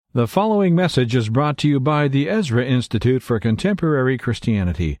The following message is brought to you by the Ezra Institute for Contemporary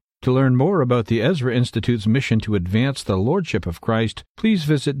Christianity. To learn more about the Ezra Institute's mission to advance the Lordship of Christ, please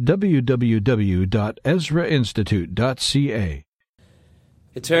visit www.ezrainstitute.ca.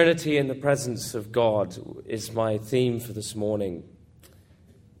 Eternity in the presence of God is my theme for this morning.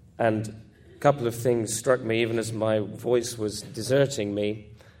 And a couple of things struck me even as my voice was deserting me,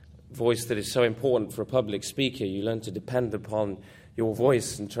 a voice that is so important for a public speaker. You learn to depend upon your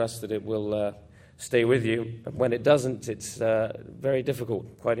voice and trust that it will stay with you. And when it doesn't, it's very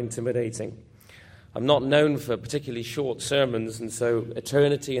difficult, quite intimidating. I'm not known for particularly short sermons, and so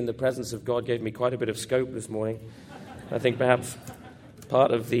eternity in the presence of God gave me quite a bit of scope this morning. I think perhaps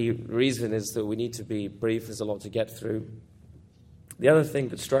part of the reason is that we need to be brief. There's a lot to get through. The other thing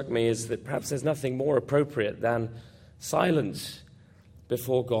that struck me is that perhaps there's nothing more appropriate than silence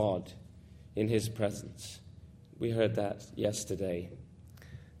before God in His presence. We heard that yesterday.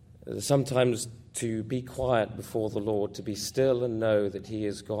 Sometimes to be quiet before the Lord, to be still and know that He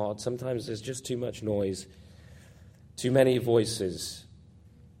is God. Sometimes there's just too much noise, too many voices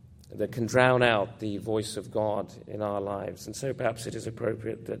that can drown out the voice of God in our lives. And so perhaps it is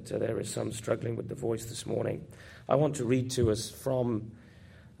appropriate that there is some struggling with the voice this morning. I want to read to us from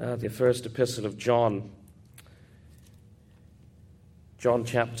the first epistle of John. John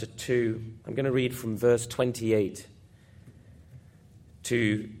chapter 2. I'm going to read from verse 28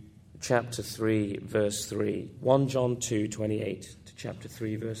 to chapter 3, verse 3. 1 John 2, 28 to chapter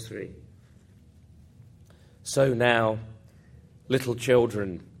 3, verse 3. So now, little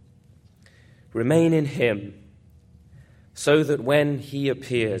children, remain in Him, so that when He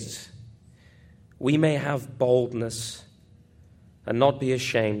appears, we may have boldness and not be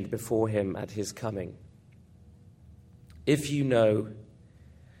ashamed before Him at His coming. If you know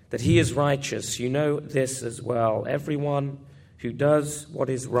that He is righteous, you know this as well. Everyone who does what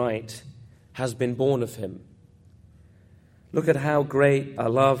is right has been born of Him. Look at how great a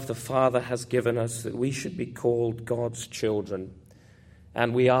love the Father has given us that we should be called God's children.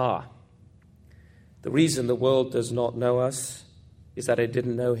 And we are. The reason the world does not know us is that it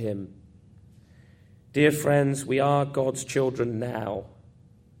didn't know Him. Dear friends, we are God's children now.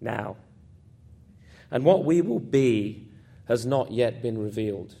 And what we will be has not yet been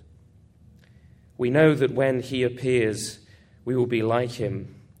revealed. We know that when He appears, we will be like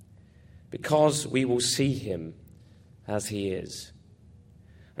Him, because we will see Him as He is.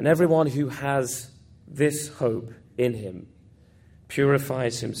 And everyone who has this hope in Him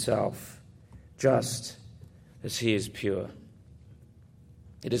purifies himself just as He is pure.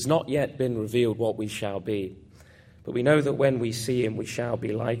 It has not yet been revealed what we shall be, but we know that when we see Him, we shall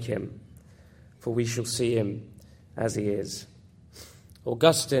be like Him, for we shall see Him as He is.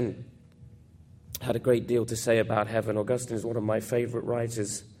 Augustine had a great deal to say about heaven. Augustine is one of my favorite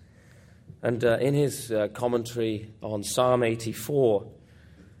writers. And in his commentary on Psalm 84,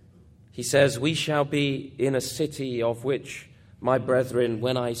 he says, "We shall be in a city of which, my brethren,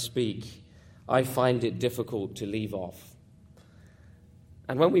 when I speak, I find it difficult to leave off."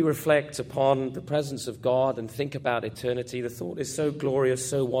 And when we reflect upon the presence of God and think about eternity, the thought is so glorious,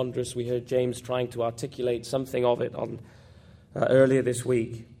 so wondrous. We heard James trying to articulate something of it on earlier this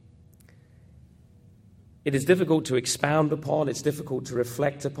week. It is difficult to expound upon, it's difficult to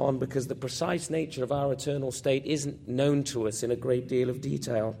reflect upon, because the precise nature of our eternal state isn't known to us in a great deal of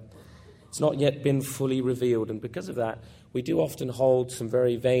detail. It's not yet been fully revealed, and because of that, we do often hold some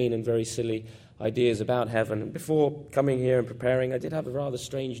very vain and very silly ideas about heaven. And before coming here and preparing, I did have a rather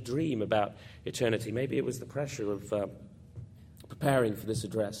strange dream about eternity. Maybe it was the pressure of preparing for this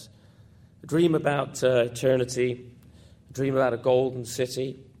address. A dream about eternity, a dream about a golden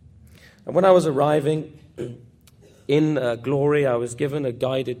city. And when I was arriving in glory, I was given a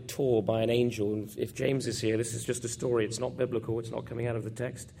guided tour by an angel. And if James is here, this is just a story. It's not biblical. It's not coming out of the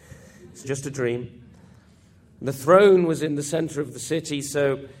text. It's just a dream. The throne was in the center of the city,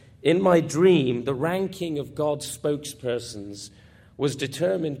 so in my dream, the ranking of God's spokespersons was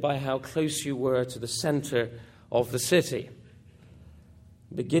determined by how close you were to the center of the city.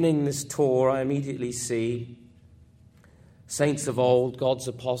 Beginning this tour, I immediately see saints of old, God's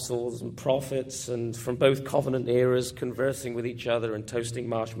apostles and prophets, and from both covenant eras conversing with each other and toasting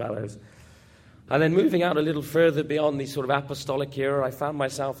marshmallows. And then moving out a little further beyond the sort of apostolic era, I found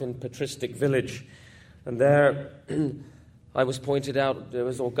myself in patristic village. And there I was pointed out, there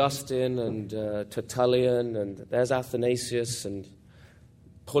was Augustine and Tertullian, and there's Athanasius, and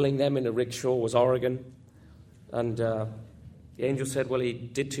pulling them in a rickshaw was Origen. And the angel said, well, he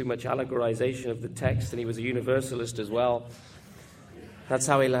did too much allegorization of the text, and he was a universalist as well. That's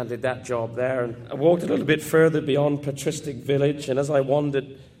how he landed that job there. And I walked a little bit further beyond patristic village, and as I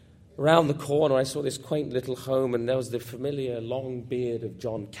wandered around the corner, I saw this quaint little home, and there was the familiar long beard of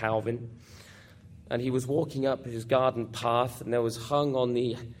John Calvin. And he was walking up his garden path, and there was hung on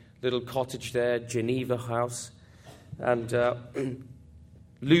the little cottage there, Geneva House. And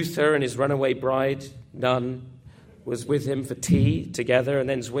Luther and his runaway bride, nun, was with him for tea together, and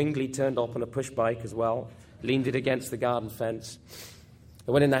then Zwingli turned up on a push bike as well, leaned it against the garden fence.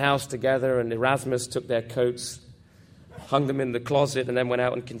 They went in the house together, and Erasmus took their coats, hung them in the closet, and then went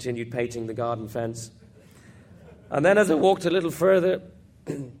out and continued painting the garden fence. And then as I walked a little further,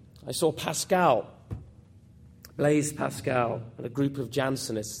 I saw Pascal, Blaise Pascal, and a group of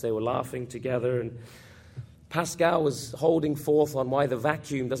Jansenists. They were laughing together, and Pascal was holding forth on why the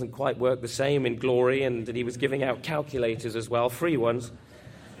vacuum doesn't quite work the same in glory, and that he was giving out calculators as well, free ones,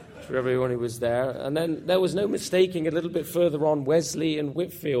 for everyone who was there. And then there was no mistaking a little bit further on Wesley and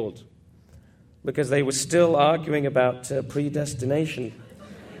Whitfield, because they were still arguing about predestination.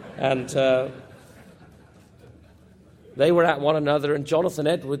 And they were at one another, and Jonathan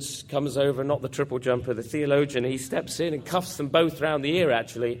Edwards comes over, not the triple jumper, the theologian. He steps in and cuffs them both round the ear,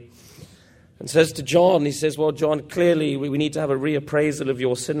 actually, and says to John, he says, well, John, clearly we need to have a reappraisal of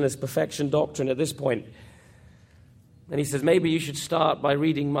your sinless perfection doctrine at this point. And he says, maybe you should start by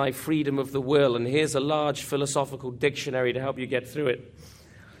reading my Freedom of the Will, and here's a large philosophical dictionary to help you get through it.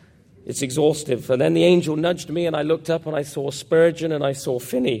 It's exhaustive. And then the angel nudged me, and I looked up, and I saw Spurgeon, and I saw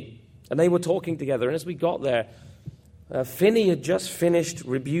Finney. And they were talking together. And as we got there, Finney had just finished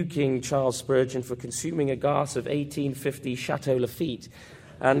rebuking Charles Spurgeon for consuming a glass of 1850 Chateau Lafite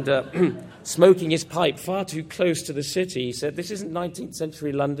and smoking his pipe far too close to the city. He said, this isn't 19th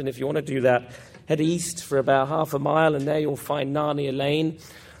century London. If you want to do that, head east for about half a mile, and there you'll find Narnia Lane.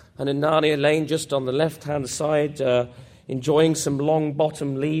 And in Narnia Lane, just on the left-hand side, enjoying some long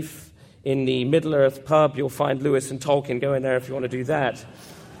bottom leaf in the Middle-earth pub, you'll find Lewis and Tolkien. Go in there if you want to do that.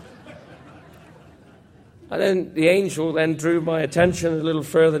 And then the angel then drew my attention a little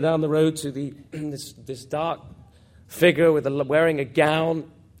further down the road to this dark figure wearing a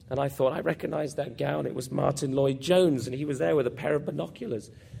gown. And I thought, I recognized that gown. It was Martin Lloyd-Jones, and he was there with a pair of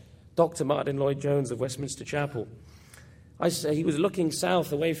binoculars. Dr. Martin Lloyd-Jones of Westminster Chapel. I said, he was looking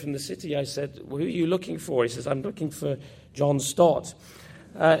south away from the city. I said, well, who are you looking for? He says, I'm looking for John Stott.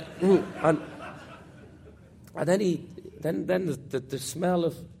 And then the smell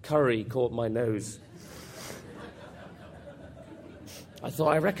of curry caught my nose. I thought,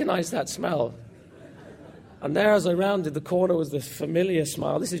 I recognize that smell. And there, as I rounded the corner, was the familiar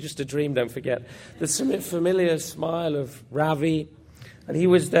smile. This is just a dream, don't forget. The familiar smile of Ravi. And he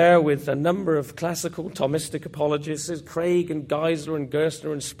was there with a number of classical Thomistic apologists, Craig and Geisler and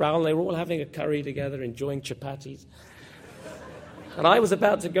Gerstner and Sproul. They were all having a curry together, enjoying chapatis. And I was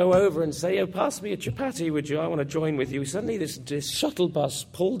about to go over and say, oh, pass me a chapati, would you? I want to join with you. Suddenly this shuttle bus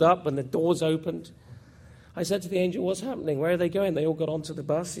pulled up and the doors opened. I said to the angel, what's happening? Where are they going? They all got onto the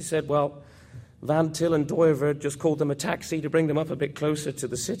bus. He said, well, Van Til and Doiver just called them a taxi to bring them up a bit closer to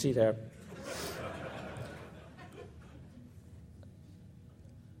the city there.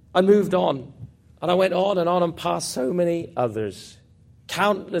 I moved on, and I went on and past so many others.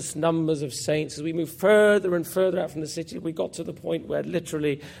 Countless numbers of saints. As we moved further and further out from the city, we got to the point where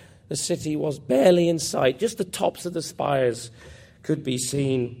literally the city was barely in sight. Just the tops of the spires could be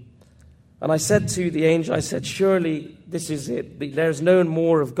seen. And I said to the angel, I said, surely this is it. There's no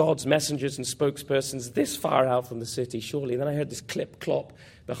more of God's messengers and spokespersons this far out from the city, surely. And then I heard this clip-clop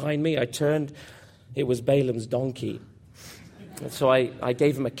behind me. I turned. It was Balaam's donkey. And so I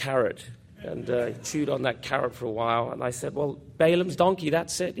gave him a carrot, and he chewed on that carrot for a while. And I said, well, Balaam's donkey,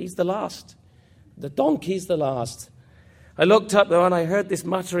 that's it. He's the last. The donkey's the last. I looked up, though, and I heard this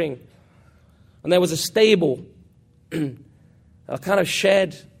muttering. And there was a stable, a kind of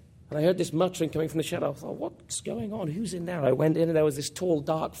shed. And I heard this muttering coming from the shed. I thought, what's going on? Who's in there? I went in, and there was this tall,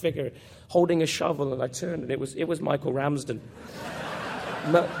 dark figure holding a shovel. And I turned, and it was Michael Ramsden.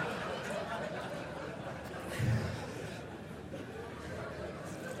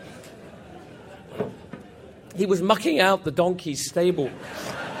 He was mucking out the donkey's stable.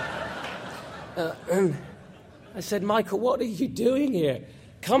 I said, Michael, what are you doing here?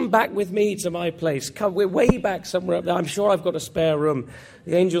 Come back with me to my place. Come, we're way back somewhere up there. I'm sure I've got a spare room.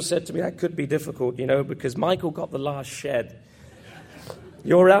 The angel said to me, that could be difficult, because Michael got the last shed.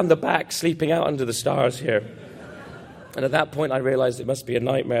 You're around the back, sleeping out under the stars here. And at that point, I realized it must be a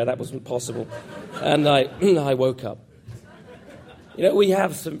nightmare. That wasn't possible. And I woke up. We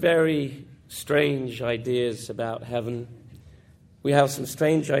have some very strange ideas about heaven. We have some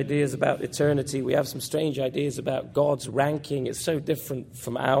strange ideas about eternity. We have some strange ideas about God's ranking. It's so different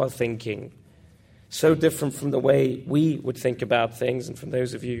from our thinking. So different from the way we would think about things, and from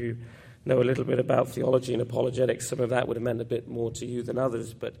those of you who know a little bit about theology and apologetics, some of that would have meant a bit more to you than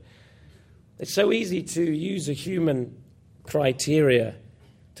others. But it's so easy to use a human criteria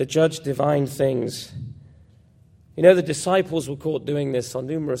to judge divine things. You know, the disciples were caught doing this on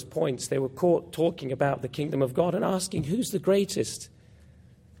numerous points. They were caught talking about the kingdom of God and asking, who's the greatest?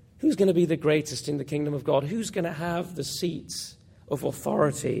 Who's going to be the greatest in the kingdom of God? Who's going to have the seats of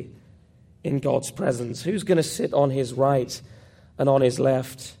authority in God's presence? Who's going to sit on his right and on his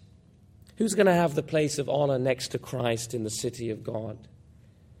left? Who's going to have the place of honor next to Christ in the city of God?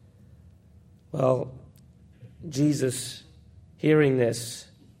 Well, Jesus, hearing this,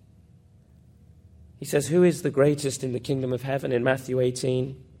 he says, who is the greatest in the kingdom of heaven? In Matthew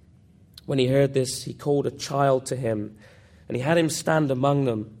 18, when he heard this, he called a child to him, and he had him stand among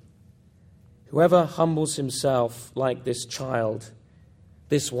them. Whoever humbles himself like this child,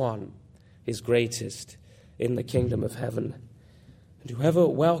 this one is greatest in the kingdom of heaven. And whoever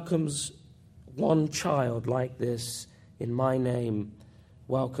welcomes one child like this in my name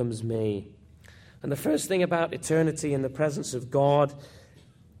welcomes me. And the first thing about eternity in the presence of God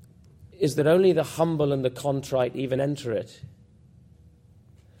is that only the humble and the contrite even enter it.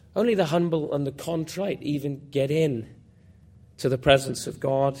 Only the humble and the contrite even get in to the presence of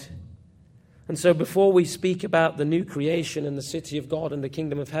God. And so before we speak about the new creation and the city of God and the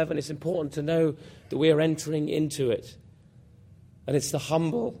kingdom of heaven, it's important to know that we are entering into it. And it's the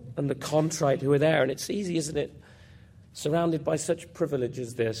humble and the contrite who are there. And it's easy, isn't it, surrounded by such privilege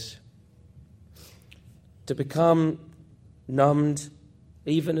as this, to become numbed,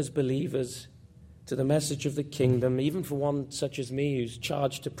 even as believers, to the message of the kingdom, even for one such as me who's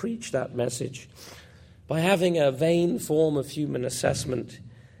charged to preach that message, by having a vain form of human assessment.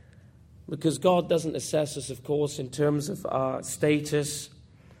 Because God doesn't assess us, of course, in terms of our status,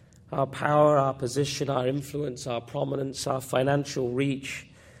 our power, our position, our influence, our prominence, our financial reach,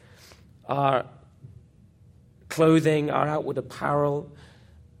 our clothing, our outward apparel,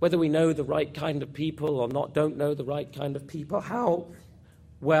 whether we know the right kind of people or not, don't know the right kind of people, how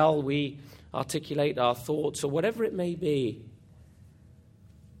well we articulate our thoughts, or whatever it may be.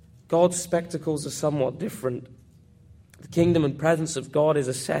 God's spectacles are somewhat different. The kingdom and presence of God is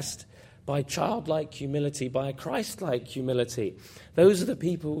assessed by childlike humility, by a Christ-like humility. Those are the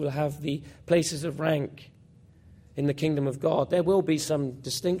people who will have the places of rank in the kingdom of God. There will be some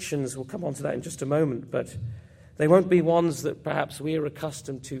distinctions, we'll come on to that in just a moment, but they won't be ones that perhaps we are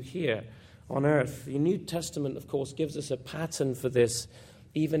accustomed to here on earth. The New Testament, of course, gives us a pattern for this,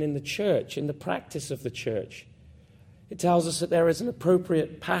 even in the church, in the practice of the church. It tells us that there is an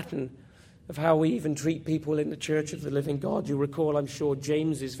appropriate pattern of how we even treat people in the church of the living God. You recall, I'm sure,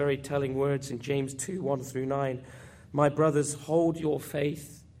 James's very telling words in James 2, 1 through 9. My brothers, hold your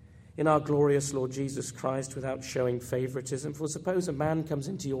faith in our glorious Lord Jesus Christ without showing favoritism. For suppose a man comes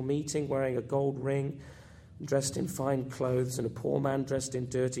into your meeting wearing a gold ring, dressed in fine clothes, and a poor man dressed in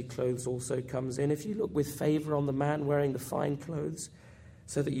dirty clothes also comes in. If you look with favor on the man wearing the fine clothes,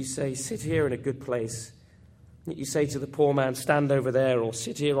 so that you say, sit here in a good place, that you say to the poor man, stand over there, or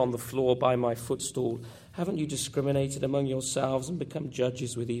sit here on the floor by my footstool, haven't you discriminated among yourselves and become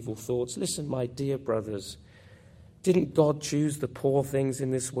judges with evil thoughts? Listen, my dear brothers, didn't God choose the poor things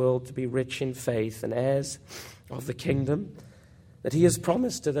in this world to be rich in faith and heirs of the kingdom that he has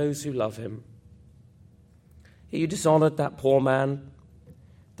promised to those who love him? You dishonored that poor man.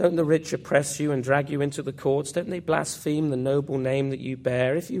 Don't the rich oppress you and drag you into the courts? Don't they blaspheme the noble name that you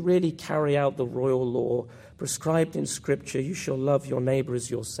bear? If you really carry out the royal law prescribed in Scripture, you shall love your neighbor as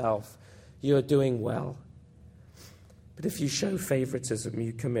yourself. You are doing well. But if you show favoritism,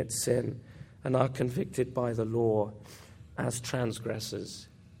 you commit sin and are convicted by the law as transgressors.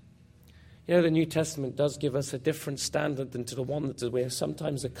 You know, the New Testament does give us a different standard than to the one that we're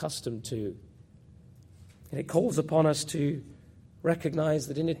sometimes accustomed to. And it calls upon us to recognize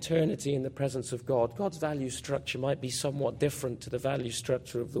that in eternity, in the presence of God, God's value structure might be somewhat different to the value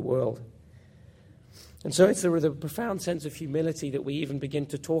structure of the world. And so it's with a profound sense of humility that we even begin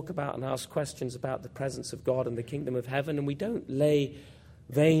to talk about and ask questions about the presence of God and the kingdom of heaven, and we don't lay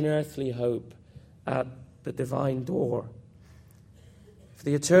vain earthly hope at the divine door. For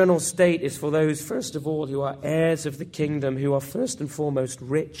the eternal state is for those, first of all, who are heirs of the kingdom, who are first and foremost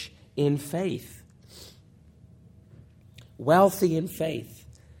rich in faith. Wealthy in faith.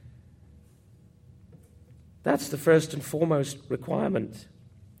 That's the first and foremost requirement.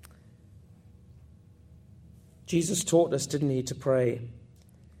 Jesus taught us, didn't he, to pray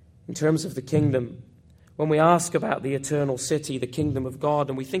in terms of the kingdom. When we ask about the eternal city, the kingdom of God,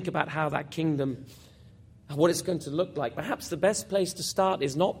 and we think about how that kingdom, what it's going to look like, perhaps the best place to start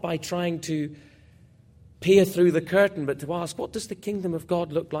is not by trying to peer through the curtain, but to ask, what does the kingdom of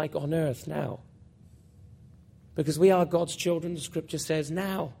God look like on earth now? Because we are God's children, the Scripture says,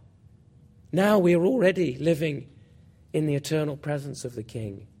 now. Now we are already living in the eternal presence of the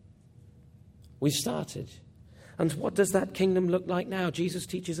King. We've started. And what does that kingdom look like now? Jesus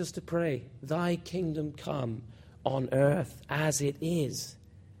teaches us to pray, thy kingdom come on earth as it is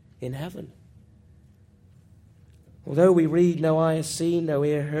in heaven. Although we read, no eye has seen, no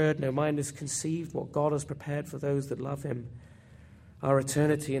ear heard, no mind has conceived what God has prepared for those that love him, our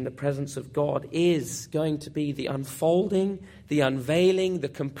eternity in the presence of God is going to be the unfolding, the unveiling, the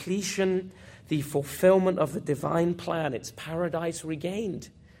completion, the fulfillment of the divine plan. It's paradise regained.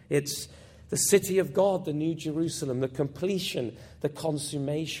 It's the city of God, the New Jerusalem, the completion, the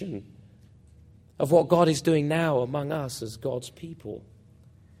consummation of what God is doing now among us as God's people.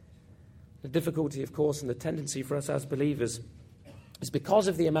 The difficulty, of course, and the tendency for us as believers is because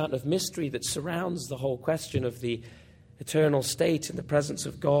of the amount of mystery that surrounds the whole question of the eternal state in the presence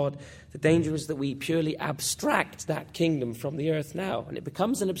of God. The danger is that we purely abstract that kingdom from the earth now, and it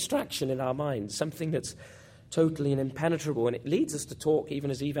becomes an abstraction in our minds, something that's totally and impenetrable, and it leads us to talk,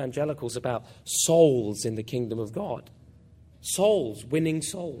 even as evangelicals, about souls in the kingdom of God. Souls, winning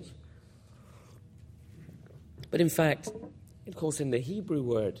souls. But in fact, of course, in the Hebrew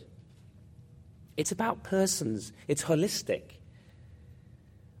word, it's about persons. It's holistic.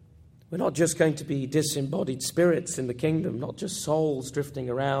 We're not just going to be disembodied spirits in the kingdom, not just souls drifting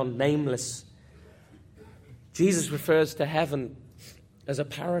around, nameless. Jesus refers to heaven as a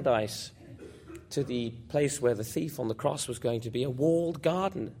paradise, to the place where the thief on the cross was going to be, a walled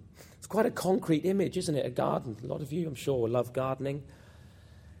garden. It's quite a concrete image, isn't it? A garden. A lot of you, I'm sure, love gardening.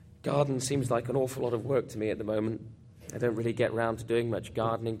 Garden seems like an awful lot of work to me at the moment. I don't really get round to doing much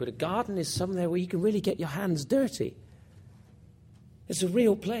gardening, but a garden is somewhere where you can really get your hands dirty. It's a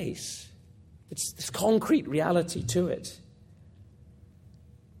real place. It's this concrete reality to it.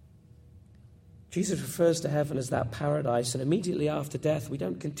 Jesus refers to heaven as that paradise, and immediately after death, we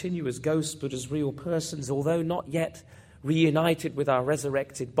don't continue as ghosts, but as real persons, although not yet reunited with our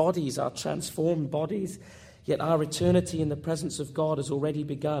resurrected bodies, our transformed bodies, yet our eternity in the presence of God has already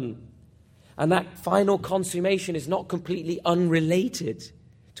begun. And that final consummation is not completely unrelated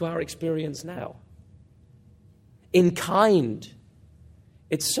to our experience now. In kind,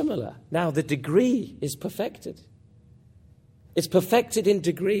 it's similar. Now, the degree is perfected. It's perfected in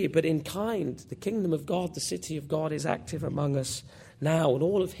degree, but in kind. The kingdom of God, the city of God, is active among us now. And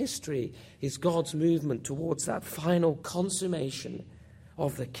all of history is God's movement towards that final consummation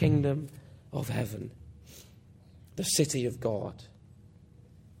of the kingdom of heaven, the city of God.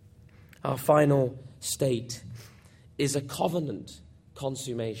 Our final state is a covenant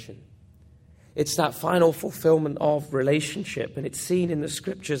consummation. It's that final fulfillment of relationship, and it's seen in the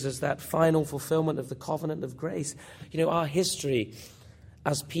Scriptures as that final fulfillment of the covenant of grace. You know, our history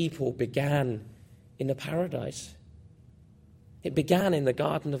as people began in the paradise. It began in the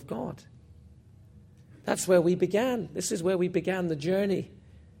garden of God. That's where we began. This is where we began the journey.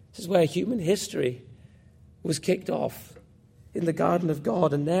 This is where human history was kicked off, in the garden of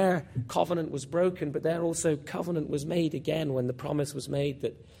God. And there covenant was broken, but there also covenant was made again when the promise was made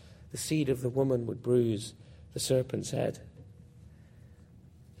that the seed of the woman would bruise the serpent's head.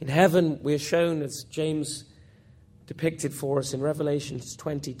 In heaven, we are shown, as James depicted for us in Revelation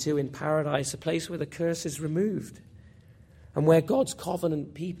 22, in paradise, a place where the curse is removed and where God's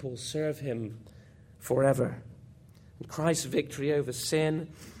covenant people serve him forever. And Christ's victory over sin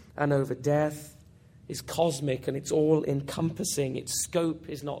and over death is cosmic, and it's all-encompassing. Its scope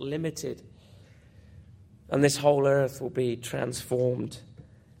is not limited. And this whole earth will be transformed,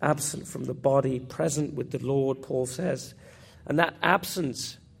 absent from the body, present with the Lord, Paul says. And that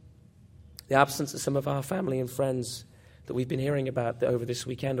absence, the absence of some of our family and friends that we've been hearing about over this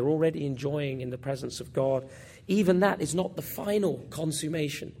weekend, are already enjoying in the presence of God. Even that is not the final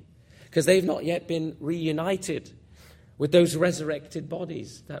consummation, because they've not yet been reunited with those resurrected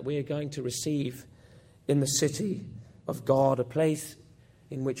bodies that we are going to receive in the city of God, a place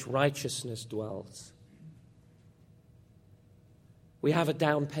in which righteousness dwells. We have a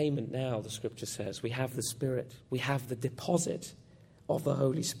down payment now, the Scripture says. We have the Spirit. We have the deposit of the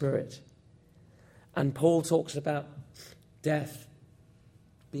Holy Spirit. And Paul talks about death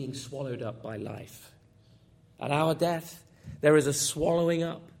being swallowed up by life. At our death, there is a swallowing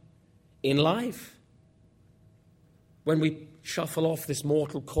up in life. When we shuffle off this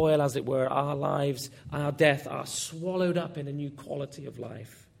mortal coil, as it were, our lives, our death, are swallowed up in a new quality of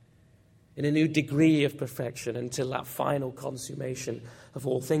life, in a new degree of perfection, until that final consummation of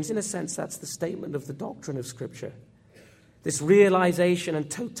all things. In a sense, that's the statement of the doctrine of Scripture. This realization and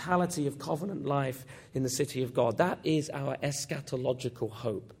totality of covenant life in the city of God. That is our eschatological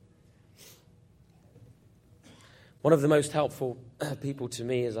hope. One of the most helpful people to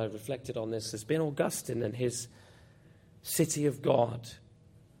me as I've reflected on this has been Augustine and his city of God.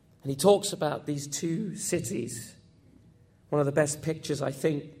 And he talks about these two cities. One of the best pictures I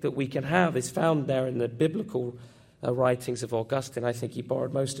think that we can have is found there in the biblical writings of Augustine. I think he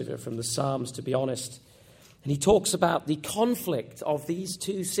borrowed most of it from the Psalms, to be honest. And he talks about the conflict of these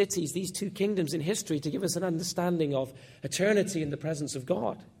two cities, these two kingdoms in history, to give us an understanding of eternity in the presence of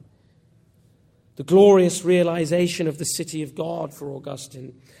God. The glorious realization of the city of God for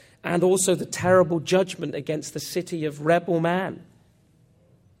Augustine, and also the terrible judgment against the city of rebel man.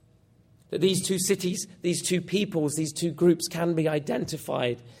 That these two cities, these two peoples, these two groups can be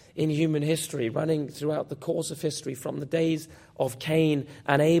identified in human history, running throughout the course of history from the days of Cain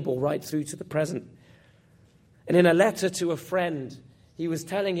and Abel right through to the present. And in a letter to a friend, he was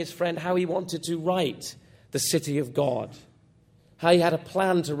telling his friend how he wanted to write the city of God, how he had a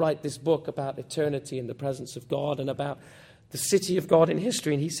plan to write this book about eternity in the presence of God and about the city of God in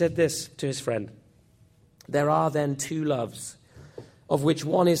history. And he said this to his friend: "There are then two loves, of which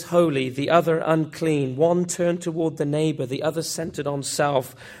one is holy, the other unclean, one turned toward the neighbor, the other centered on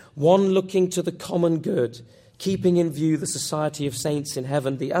self, one looking to the common good, keeping in view the society of saints in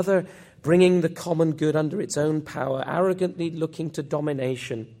heaven, the other bringing the common good under its own power, arrogantly looking to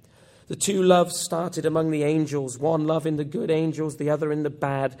domination. The two loves started among the angels, one love in the good angels, the other in the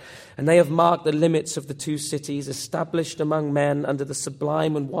bad, and they have marked the limits of the two cities, established among men under the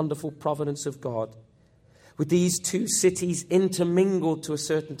sublime and wonderful providence of God. With these two cities intermingled to a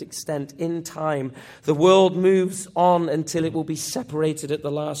certain extent in time, the world moves on until it will be separated at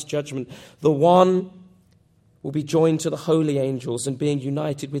the last judgment. The one will be joined to the holy angels and being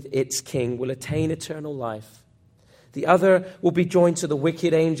united with its king will attain eternal life. The other will be joined to the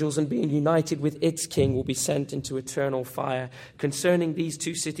wicked angels and being united with its king will be sent into eternal fire. Concerning these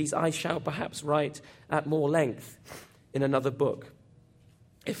two cities I shall perhaps write at more length in another book,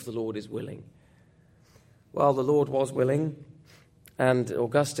 if the Lord is willing." Well, the Lord was willing, and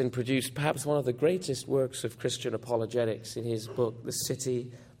Augustine produced perhaps one of the greatest works of Christian apologetics in his book, The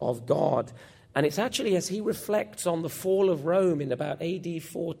City of God. And it's actually as he reflects on the fall of Rome in about AD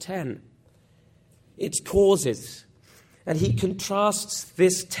 410, its causes. And he contrasts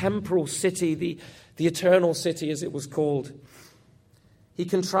this temporal city, the eternal city as it was called. He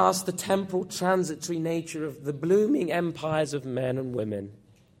contrasts the temporal transitory nature of the blooming empires of men and women,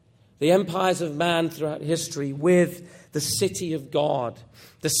 the empires of man throughout history, with the city of God,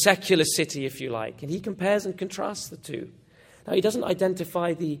 the secular city, if you like. And he compares and contrasts the two. Now, he doesn't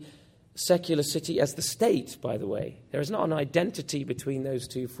identify the secular city as the state, by the way. There is not an identity between those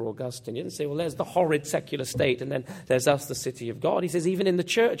two for Augustine. He doesn't say, well, there's the horrid secular state, and then there's us, the city of God. He says, even in the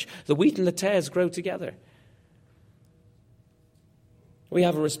church, the wheat and the tares grow together. We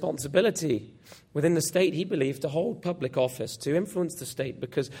have a responsibility within the state, he believed, to hold public office, to influence the state,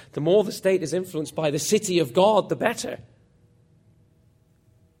 because the more the state is influenced by the city of God, the better.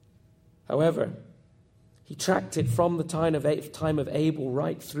 However, he tracked it from the time of Abel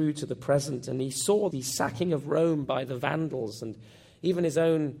right through to the present, and he saw the sacking of Rome by the Vandals, and even his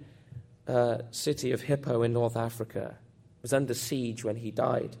own city of Hippo in North Africa was under siege when he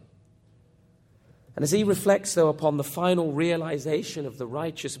died. And as he reflects, though, upon the final realization of the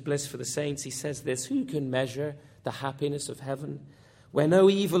righteous bliss for the saints, he says this: "Who can measure the happiness of heaven, where no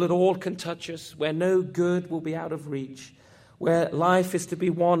evil at all can touch us, where no good will be out of reach, where life is to be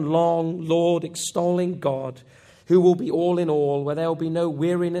one long, Lord, extolling God, who will be all in all, where there will be no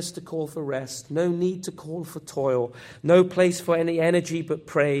weariness to call for rest, no need to call for toil, no place for any energy but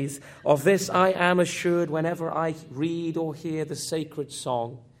praise. Of this I am assured whenever I read or hear the sacred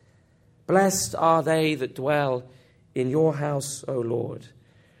song. Blessed are they that dwell in your house, O Lord.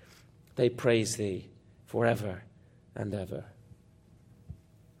 They praise thee forever and ever."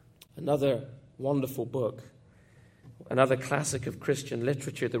 Another wonderful book, another classic of Christian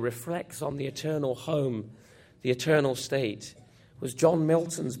literature that reflects on the eternal home, the eternal state, was John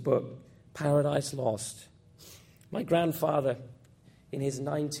Milton's book, Paradise Lost. My grandfather, in his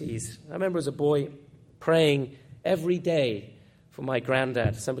 90s, I remember as a boy praying every day for my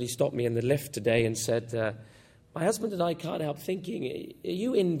granddad. Somebody stopped me in the lift today and said, "My husband and I can't help thinking, are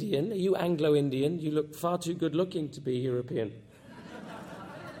you Indian? Are you Anglo-Indian? You look far too good looking to be European."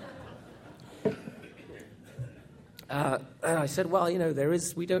 And I said, well,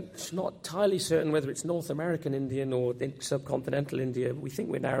 it's not entirely certain whether it's North American Indian or subcontinental India. We think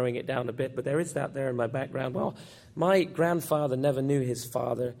we're narrowing it down a bit, but there is that there in my background. Well, my grandfather never knew his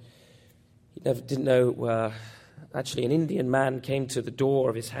father. He didn't know Actually, an Indian man came to the door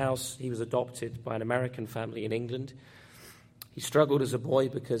of his house. He was adopted by an American family in England. He struggled as a boy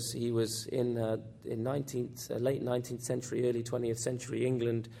because he was in late 19th century, early 20th century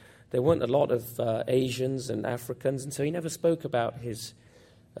England. There weren't a lot of Asians and Africans, and so he never spoke about his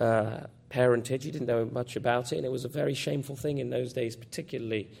parentage. He didn't know much about it, and it was a very shameful thing in those days,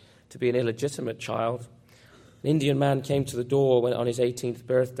 particularly to be an illegitimate child. An Indian man came to the door on his 18th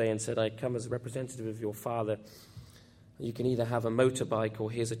birthday and said, "I come as a representative of your father. You can either have a motorbike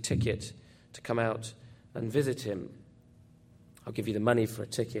or here's a ticket to come out and visit him. I'll give you the money for a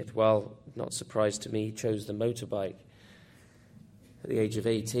ticket." Well, not surprised to me, he chose the motorbike at the age of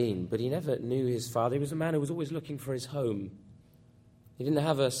 18. But he never knew his father. He was a man who was always looking for his home. He didn't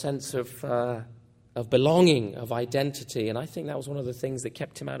have a sense of belonging, of identity. And I think that was one of the things that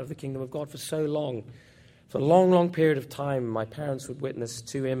kept him out of the kingdom of God for so long. For a long, long period of time, my parents would witness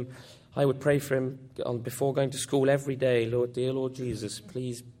to him. I would pray for him before going to school every day. "Lord, dear Lord Jesus,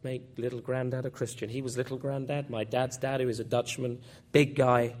 please make little granddad a Christian." He was little granddad. My dad's dad, who is a Dutchman, big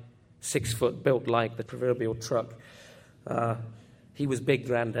guy, 6 foot, built like the proverbial truck. He was big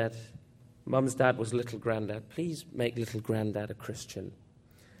granddad. Mum's dad was little granddad. "Please make little granddad a Christian."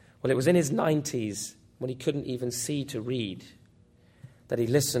 Well, it was in his 90s, when he couldn't even see to read, that he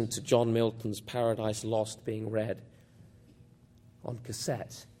listened to John Milton's Paradise Lost being read on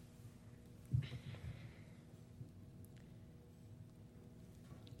cassette.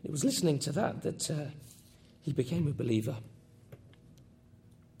 It was listening to that he became a believer.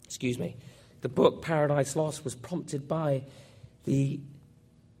 The book Paradise Lost was prompted by the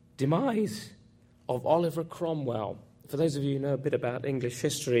demise of Oliver Cromwell. For those of you who know a bit about English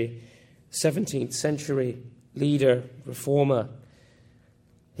history, 17th century leader, reformer,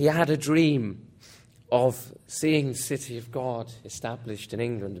 he had a dream of seeing the city of God established in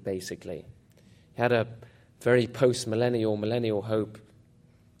England, basically. He had a very millennial hope.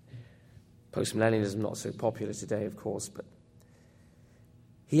 Postmillennialism not so popular today, of course, but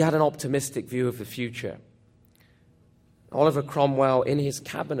he had an optimistic view of the future. Oliver Cromwell, in his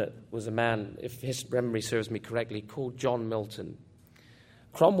cabinet, was a man, if his memory serves me correctly, called John Milton.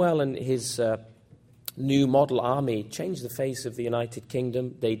 Cromwell and his new model army changed the face of the United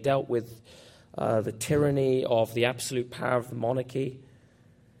Kingdom. They dealt with the tyranny of the absolute power of the monarchy.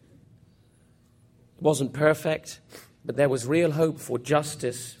 It wasn't perfect, but there was real hope for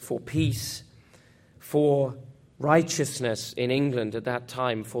justice, for peace, for righteousness in England at that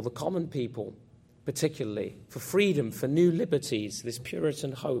time, for the common people particularly, for freedom, for new liberties, this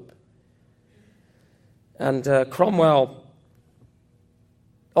Puritan hope. And Cromwell,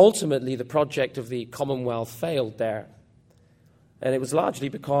 ultimately the project of the Commonwealth failed there. And it was largely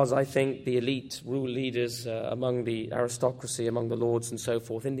because I think the elite rule leaders among the aristocracy, among the lords and so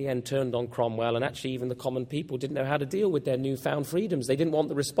forth, in the end turned on Cromwell, and actually even the common people didn't know how to deal with their newfound freedoms. They didn't want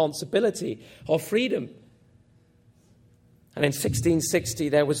the responsibility of freedom. And in 1660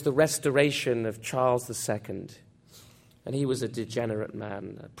 there was the restoration of Charles II, and he was a degenerate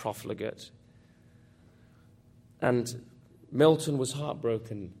man, a profligate. And Milton was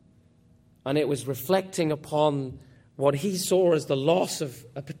heartbroken, and it was reflecting upon what he saw as the loss of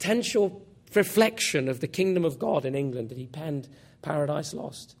a potential reflection of the kingdom of God in England that he penned Paradise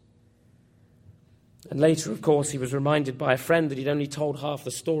Lost. And later, of course, he was reminded by a friend that he'd only told half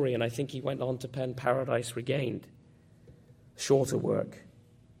the story, and I think he went on to pen Paradise Regained, shorter work.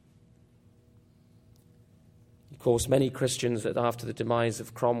 Of course, many Christians that after the demise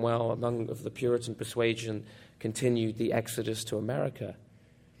of Cromwell, of the Puritan persuasion, continued the exodus to America,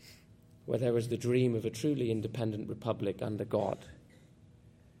 where there was the dream of a truly independent republic under God,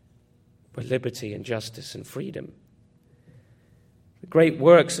 where liberty and justice and freedom. The great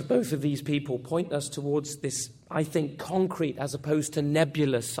works of both of these people point us towards this, I think, concrete as opposed to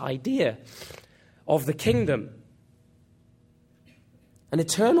nebulous idea of the kingdom. An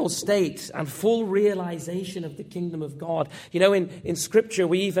eternal state and full realization of the kingdom of God. You know, in Scripture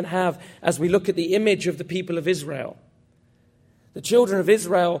we even have, as we look at the image of the people of Israel, the children of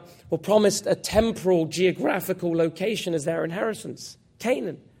Israel were promised a temporal, geographical location as their inheritance.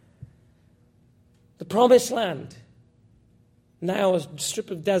 Canaan. The promised land. Now a strip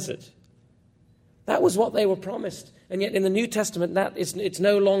of desert. That was what they were promised. And yet in the New Testament, it's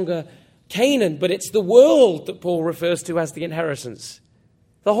no longer Canaan, but it's the world that Paul refers to as the inheritance.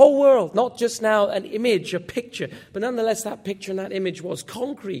 The whole world, not just now an image, a picture, but nonetheless that picture and that image was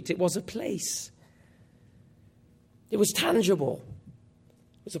concrete. It was a place. It was tangible.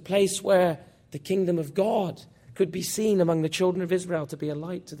 It was a place where the kingdom of God could be seen among the children of Israel to be a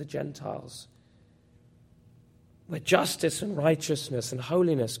light to the Gentiles, where justice and righteousness and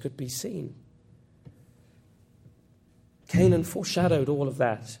holiness could be seen. Canaan foreshadowed all of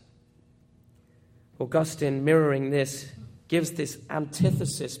that. Augustine, mirroring this, gives this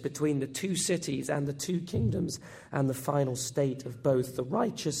antithesis between the two cities and the two kingdoms and the final state of both the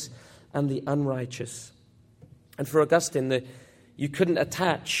righteous and the unrighteous. And for Augustine, you couldn't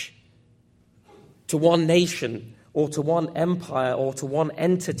attach to one nation or to one empire or to one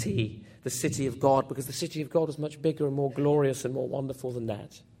entity the city of God, because the city of God was much bigger and more glorious and more wonderful than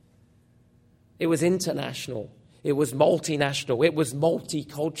that. It was international. It was multinational. It was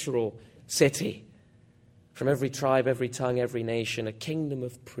multicultural city. From every tribe, every tongue, every nation, a kingdom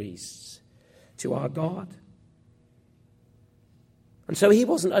of priests to our God. And so he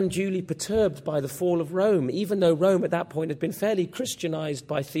wasn't unduly perturbed by the fall of Rome, even though Rome at that point had been fairly Christianized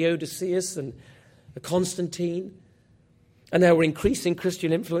by Theodosius and Constantine, and there were increasing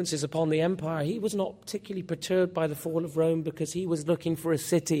Christian influences upon the empire. He was not particularly perturbed by the fall of Rome because he was looking for a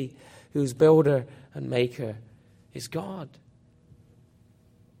city whose builder and maker is God.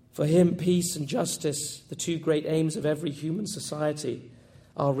 For him, peace and justice, the two great aims of every human society,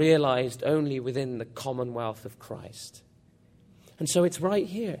 are realized only within the commonwealth of Christ. And so it's right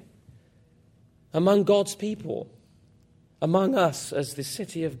here, among God's people, among us as the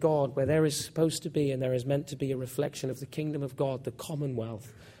city of God, where there is supposed to be and there is meant to be a reflection of the kingdom of God, the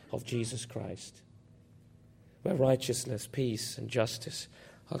commonwealth of Jesus Christ, where righteousness, peace, and justice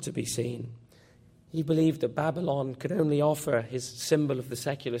are to be seen. He believed that Babylon could only offer, his symbol of the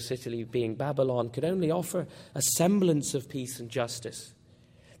secular city being Babylon, could only offer a semblance of peace and justice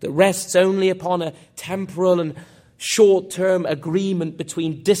that rests only upon a temporal and short-term agreement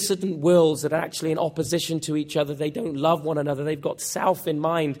between dissident wills that are actually in opposition to each other. They don't love one another. They've got self in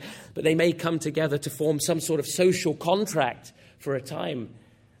mind, but they may come together to form some sort of social contract for a time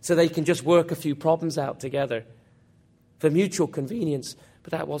so they can just work a few problems out together for mutual convenience.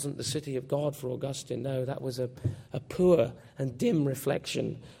 But that wasn't the city of God for Augustine. No, that was a poor and dim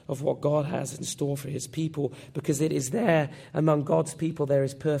reflection of what God has in store for his people, because it is there, among God's people, there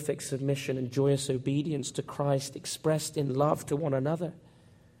is perfect submission and joyous obedience to Christ expressed in love to one another.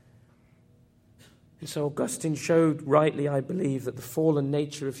 And so Augustine showed rightly, I believe, that the fallen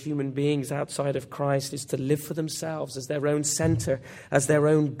nature of human beings outside of Christ is to live for themselves as their own center, as their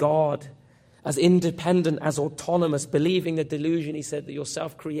own God, as independent, as autonomous, believing the delusion, he said, that you're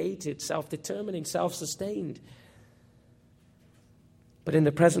self-created, self-determining, self-sustained. But in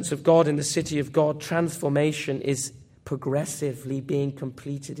the presence of God, in the city of God, transformation is progressively being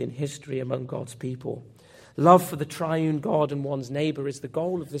completed in history among God's people. Love for the triune God and one's neighbor is the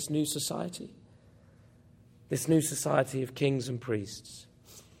goal of this new society of kings and priests,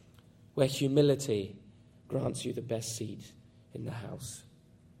 where humility grants you the best seat in the house.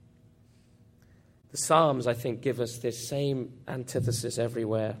 The Psalms, I think, give us this same antithesis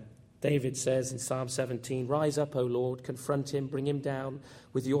everywhere. David says in Psalm 17, "Rise up, O Lord, confront him, bring him down.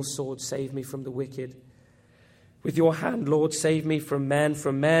 With your sword, save me from the wicked. With your hand, Lord, save me from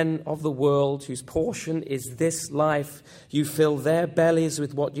men of the world, whose portion is this life. You fill their bellies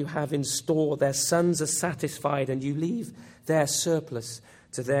with what you have in store. Their sons are satisfied, and you leave their surplus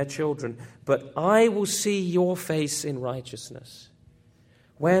to their children. But I will see your face in righteousness.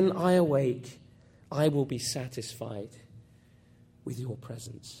 When I awake, I will be satisfied with your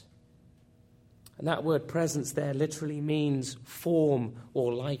presence." And that word presence there literally means form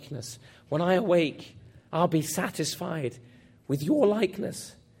or likeness. When I awake, I'll be satisfied with your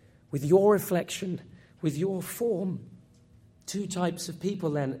likeness, with your reflection, with your form. Two types of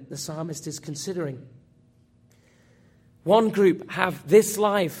people then the psalmist is considering. One group have this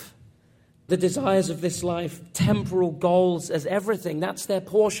life, the desires of this life, temporal goals as everything. That's their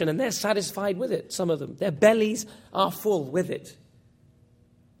portion, and they're satisfied with it, some of them. Their bellies are full with it,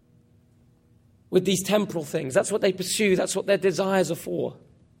 with these temporal things. That's what they pursue. That's what their desires are for.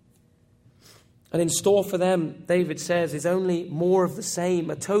 And in store for them, David says, is only more of the same,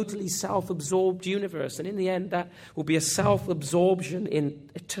 a totally self-absorbed universe. And in the end, that will be a self-absorption in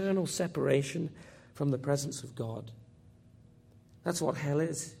eternal separation from the presence of God. That's what hell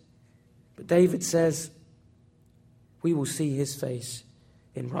is. But David says, we will see his face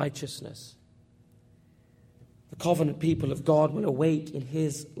in righteousness. The covenant people of God will awake in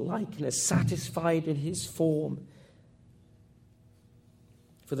his likeness, satisfied in his form.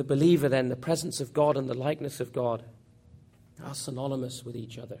 For the believer then, the presence of God and the likeness of God are synonymous with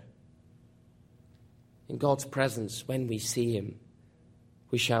each other. In God's presence, when we see him,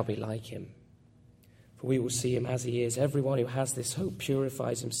 we shall be like him. For we will see him as he is. Everyone who has this hope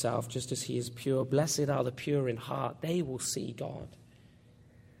purifies himself just as he is pure. Blessed are the pure in heart. They will see God.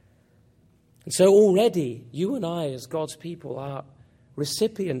 And so already, you and I, as God's people, are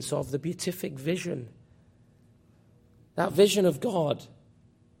recipients of the beatific vision. That vision of God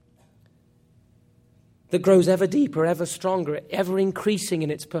that grows ever deeper, ever stronger, ever increasing in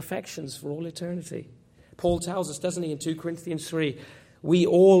its perfections for all eternity. Paul tells us, doesn't he, in 2 Corinthians 3, we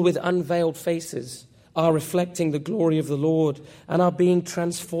all with unveiled faces are reflecting the glory of the Lord and are being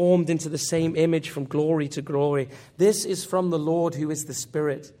transformed into the same image from glory to glory. This is from the Lord who is the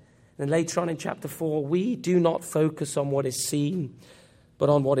Spirit. And later on in chapter 4, we do not focus on what is seen, but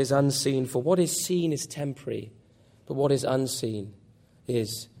on what is unseen. For what is seen is temporary, but what is unseen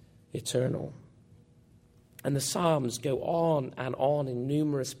is eternal. And the Psalms go on and on in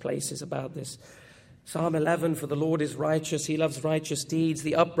numerous places about this. Psalm 11, for the Lord is righteous, he loves righteous deeds,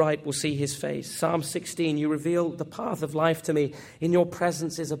 the upright will see his face. Psalm 16, you reveal the path of life to me. In your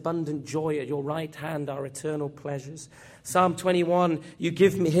presence is abundant joy, at your right hand are eternal pleasures. Psalm 21, you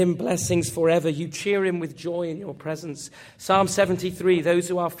give him blessings forever, you cheer him with joy in your presence. Psalm 73, those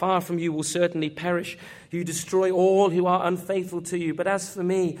who are far from you will certainly perish. You destroy all who are unfaithful to you. But as for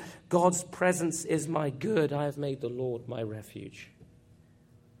me, God's presence is my good. I have made the Lord my refuge.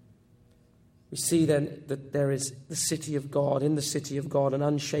 We see then that there is the city of God, in the city of God, an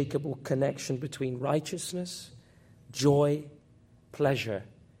unshakable connection between righteousness, joy, pleasure,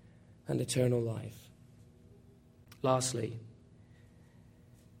 and eternal life. Lastly,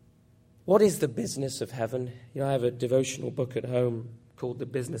 what is the business of heaven? You know, I have a devotional book at home called The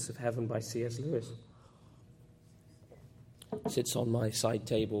Business of Heaven by C.S. Lewis. It sits on my side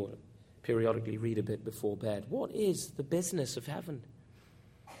table, periodically read a bit before bed. What is the business of heaven?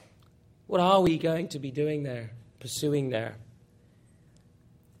 What are we going to be doing there, pursuing there?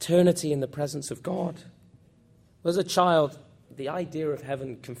 Eternity in the presence of God. As a child, the idea of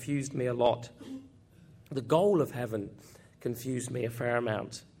heaven confused me a lot. The goal of heaven confused me a fair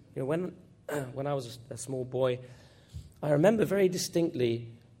amount. You know, when I was a small boy, I remember very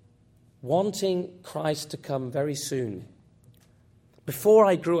distinctly wanting Christ to come very soon. Before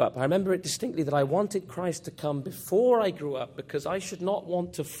I grew up, I remember it distinctly that I wanted Christ to come before I grew up because I should not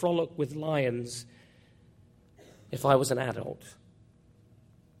want to frolic with lions if I was an adult.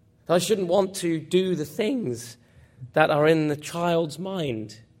 I shouldn't want to do the things that are in the child's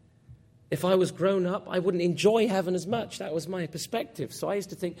mind. If I was grown up, I wouldn't enjoy heaven as much. That was my perspective. So I used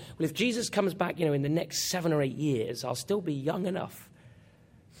to think, well, if Jesus comes back, in the next 7 or 8 years, I'll still be young enough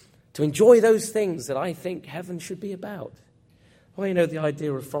to enjoy those things that I think heaven should be about. Well, the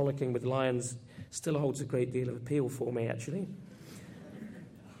idea of frolicking with lions still holds a great deal of appeal for me, actually.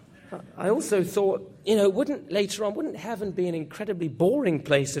 I also thought, wouldn't heaven be an incredibly boring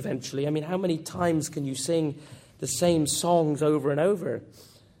place eventually? I mean, how many times can you sing the same songs over and over?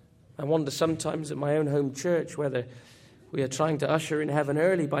 I wonder sometimes at my own home church whether we are trying to usher in heaven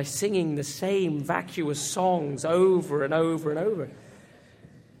early by singing the same vacuous songs over and over and over.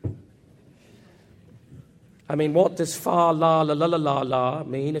 I mean, what does fa la la la la la la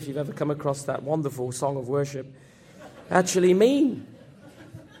mean, if you've ever come across that wonderful song of worship, actually mean?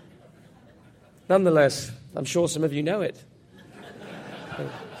 Nonetheless, I'm sure some of you know it.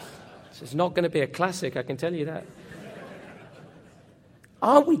 It's not going to be a classic, I can tell you that.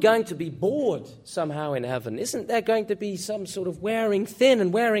 Aren't we going to be bored somehow in heaven? Isn't there going to be some sort of wearing thin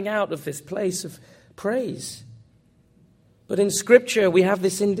and wearing out of this place of praise? But in Scripture, we have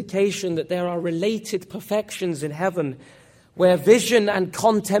this indication that there are related perfections in heaven where vision and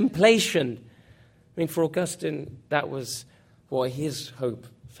contemplation, for Augustine, that was what his hope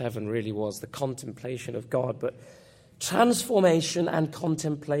of heaven really was, the contemplation of God. But transformation and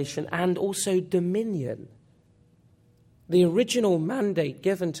contemplation and also dominion. The original mandate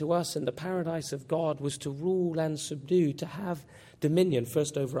given to us in the paradise of God was to rule and subdue, to have dominion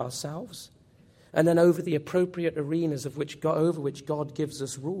first over ourselves, and then over the appropriate arenas over which God gives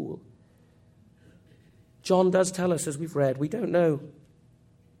us rule. John does tell us, as we've read, we don't know.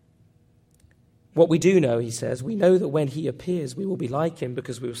 What we do know, he says, we know that when he appears, we will be like him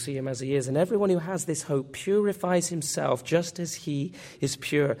because we will see him as he is. And everyone who has this hope purifies himself just as he is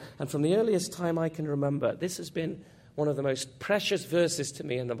pure. And from the earliest time I can remember, this has been one of the most precious verses to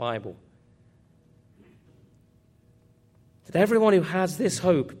me in the Bible. That everyone who has this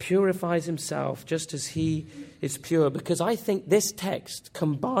hope purifies himself just as he is pure. Because I think this text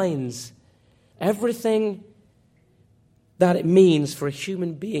combines everything that it means for a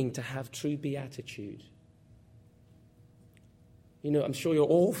human being to have true beatitude. I'm sure you're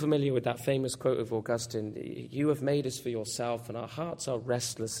all familiar with that famous quote of Augustine, "You have made us for yourself, and our hearts are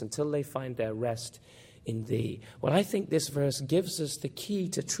restless until they find their rest in thee." Well, I think this verse gives us the key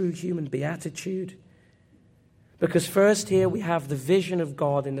to true human beatitude. Because first here we have the vision of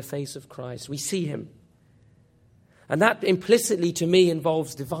God in the face of Christ. We see him. And that implicitly to me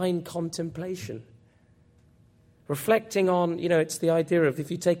involves divine contemplation. Reflecting on, it's the idea of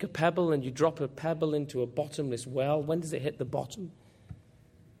if you take a pebble and you drop a pebble into a bottomless well, when does it hit the bottom?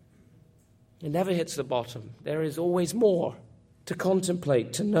 It never hits the bottom. There is always more to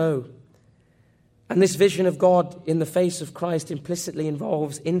contemplate, to know. And this vision of God in the face of Christ implicitly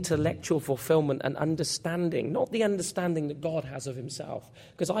involves intellectual fulfillment and understanding, not the understanding that God has of himself,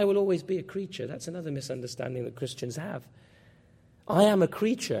 because I will always be a creature. That's another misunderstanding that Christians have. I am a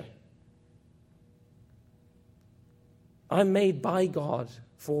creature. I'm made by God,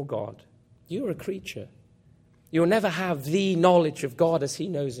 for God. You're a creature. You'll never have the knowledge of God as he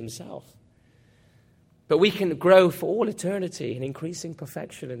knows himself. But we can grow for all eternity in increasing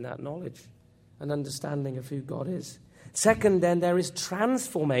perfection in that knowledge and understanding of who God is. Second, then, there is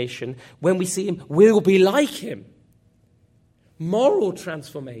transformation when we see him. We'll be like him. Moral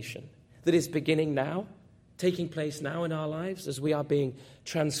transformation that is beginning now, taking place now in our lives as we are being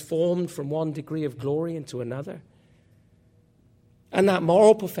transformed from one degree of glory into another. And that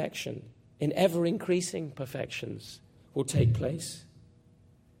moral perfection in ever-increasing perfections will take place.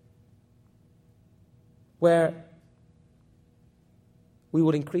 Where we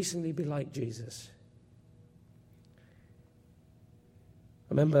will increasingly be like Jesus. I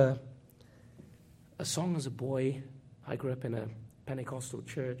remember a song as a boy. I grew up in a Pentecostal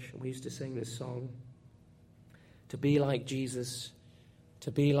church, and we used to sing this song. To be like Jesus,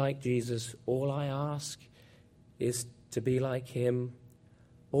 all I ask is to be like him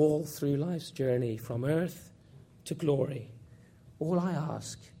all through life's journey from earth to glory. All I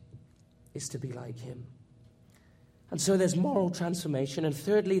ask is to be like him. And so there's moral transformation. And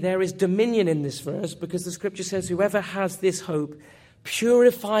thirdly, there is dominion in this verse, because the scripture says whoever has this hope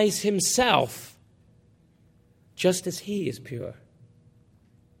purifies himself just as he is pure.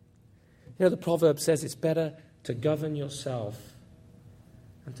 The proverb says it's better to govern yourself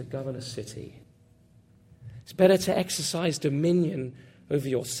than to govern a city. It's better to exercise dominion over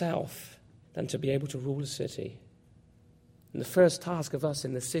yourself than to be able to rule a city. And the first task of us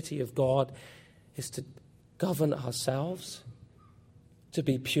in the city of God is to govern ourselves, to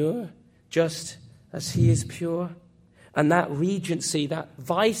be pure, just as he is pure. And that regency, that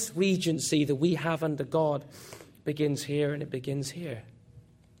vice-regency that we have under God begins here, and it begins here.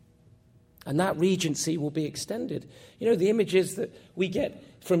 And that regency will be extended. The images that we get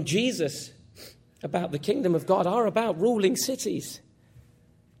from Jesus about the kingdom of God are about ruling cities.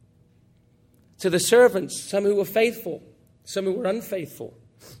 To the servants, some who were faithful, some who were unfaithful.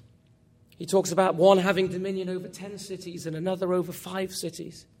 He talks about one having dominion over 10 cities and another over 5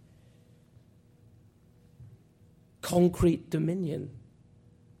 cities. Concrete dominion,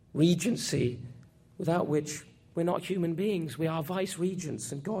 regency, without which we're not human beings. We are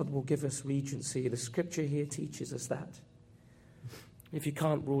vice-regents, and God will give us regency. The scripture here teaches us that. If you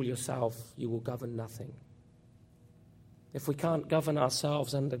can't rule yourself, you will govern nothing. If we can't govern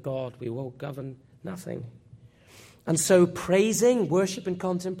ourselves under God, we will govern nothing. And so praising, worship and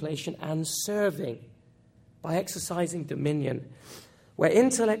contemplation, and serving by exercising dominion, where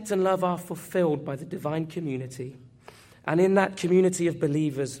intellect and love are fulfilled by the divine community, and in that community of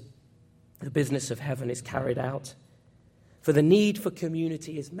believers, the business of heaven is carried out. For the need for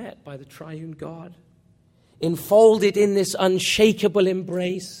community is met by the triune God, enfolded in this unshakable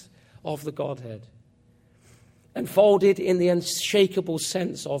embrace of the Godhead, enfolded in the unshakable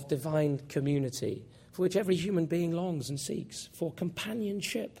sense of divine community, for which every human being longs and seeks, for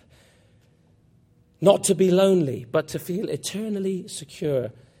companionship. Not to be lonely, but to feel eternally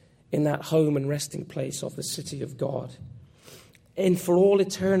secure in that home and resting place of the city of God. And for all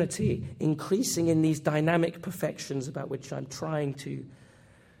eternity, increasing in these dynamic perfections about which I'm trying to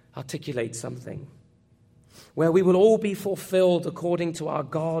articulate something, where we will all be fulfilled according to our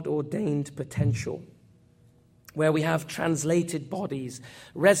God-ordained potential, where we have translated bodies,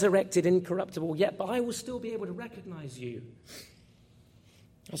 resurrected, incorruptible, yet but I will still be able to recognize you.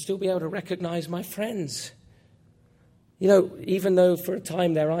 I'll still be able to recognize my friends. Even though for a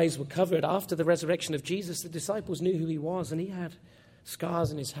time their eyes were covered, after the resurrection of Jesus, the disciples knew who he was, and he had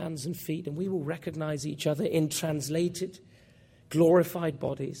scars in his hands and feet, and we will recognize each other in translated, glorified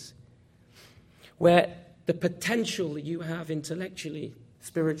bodies, where the potential that you have intellectually,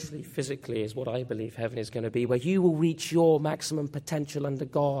 spiritually, physically is what I believe heaven is going to be, where you will reach your maximum potential under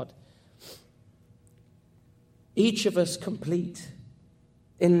God. Each of us complete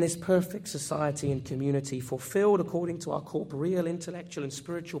in this perfect society and community, fulfilled according to our corporeal, intellectual, and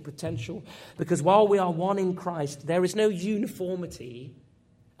spiritual potential. Because while we are one in Christ, there is no uniformity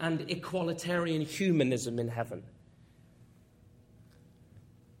and equalitarian humanism in heaven.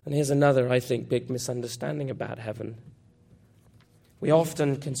 And here's another, I think, big misunderstanding about heaven. We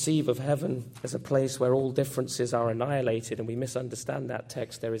often conceive of heaven as a place where all differences are annihilated, and we misunderstand that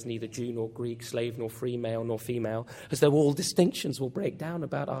text. There is neither Jew nor Greek, slave nor free, male nor female, as though all distinctions will break down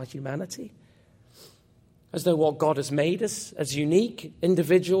about our humanity, as though what God has made us as unique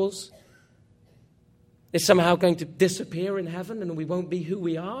individuals is somehow going to disappear in heaven and we won't be who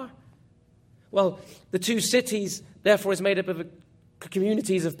we are. Well, the two cities, therefore, is made up of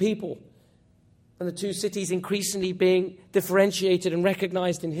communities of people. And the two cities increasingly being differentiated and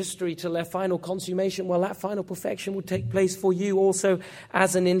recognized in history till their final consummation. Well, that final perfection will take place for you also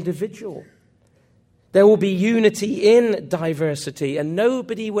as an individual. There will be unity in diversity, and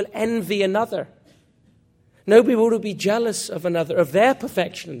nobody will envy another. Nobody will be jealous of another, of their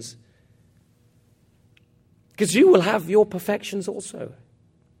perfections. Because you will have your perfections also,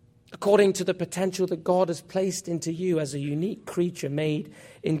 according to the potential that God has placed into you as a unique creature made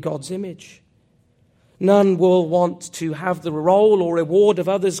in God's image. None will want to have the role or reward of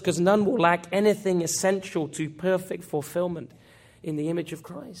others, because none will lack anything essential to perfect fulfillment in the image of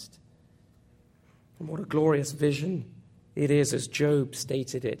Christ. And what a glorious vision it is, as Job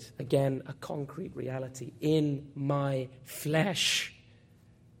stated it. Again, a concrete reality. In my flesh,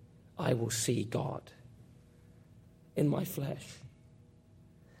 I will see God. In my flesh.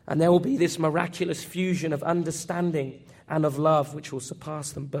 And there will be this miraculous fusion of understanding and of love which will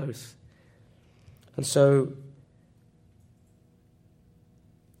surpass them both. And so,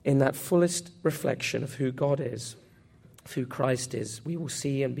 in that fullest reflection of who God is, of who Christ is, we will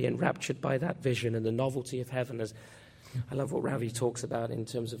see and be enraptured by that vision and the novelty of heaven. As I love what Ravi talks about in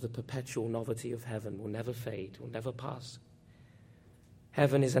terms of the perpetual novelty of heaven, will never fade, will never pass.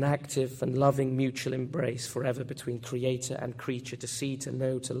 Heaven is an active and loving mutual embrace forever between creator and creature, to see, to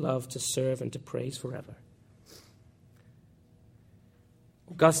know, to love, to serve, and to praise forever.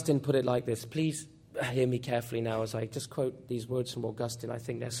 Augustine put it like this. Please hear me carefully now as I just quote these words from Augustine. I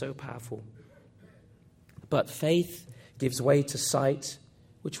think they're so powerful. But faith gives way to sight,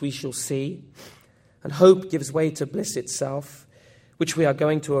 which we shall see, and hope gives way to bliss itself, which we are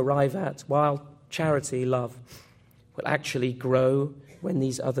going to arrive at, while charity, love, will actually grow when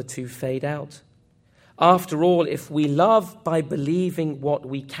these other two fade out. After all, if we love by believing what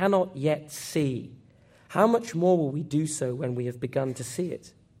we cannot yet see, how much more will we do so when we have begun to see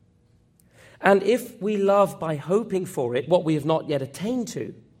it? And if we love by hoping for it, what we have not yet attained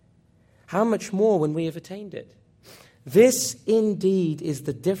to, how much more when we have attained it? This indeed is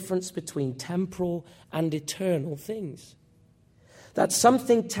the difference between temporal and eternal things. That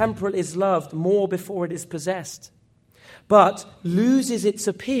something temporal is loved more before it is possessed, but loses its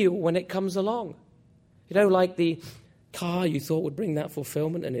appeal when it comes along. You know, like the car you thought would bring that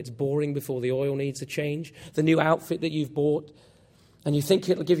fulfillment, and it's boring before the oil needs a change. The new outfit that you've bought, and you think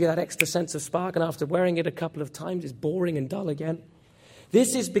it'll give you that extra sense of spark, and after wearing it a couple of times, it's boring and dull again.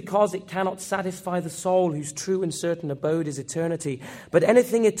 This is because it cannot satisfy the soul, whose true and certain abode is eternity. But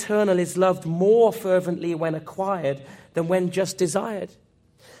anything eternal is loved more fervently when acquired than when just desired.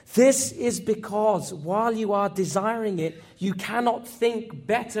 This is because while you are desiring it, you cannot think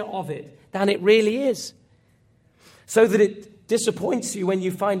better of it than it really is, so that it disappoints you when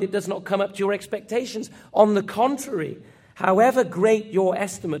you find it does not come up to your expectations. On the contrary, however great your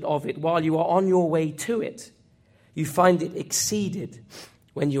estimate of it while you are on your way to it, you find it exceeded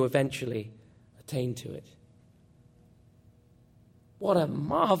when you eventually attain to it. What a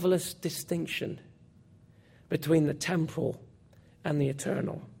marvelous distinction between the temporal and the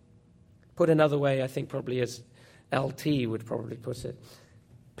eternal. Put another way, I think probably as LT would probably put it,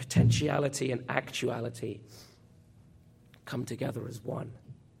 potentiality and actuality come together as one.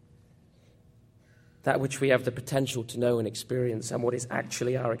 That which we have the potential to know and experience, and what is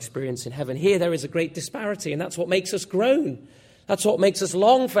actually our experience in heaven. Here there is a great disparity, and that's what makes us groan. That's what makes us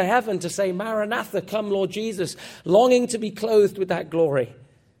long for heaven, to say, Maranatha, come Lord Jesus, longing to be clothed with that glory.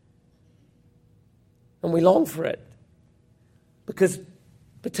 And we long for it, because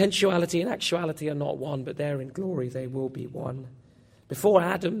potentiality and actuality are not one, but there in glory they will be one. Before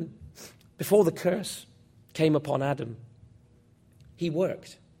the curse came upon Adam, he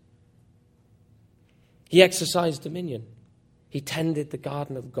worked. He exercised dominion. He tended the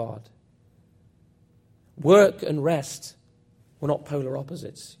garden of God. Work and rest were not polar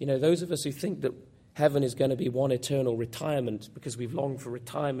opposites. You know, those of us who think that heaven is going to be one eternal retirement because we've longed for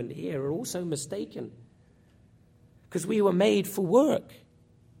retirement here are also mistaken. Because we were made for work.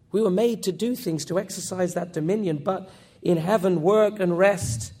 We were made to do things, to exercise that dominion. But in heaven, work and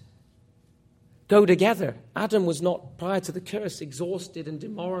rest go together. Adam was not, prior to the curse, exhausted and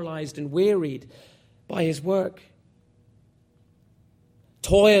demoralized and wearied by his work.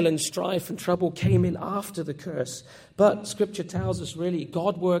 Toil and strife and trouble came in after the curse. But Scripture tells us really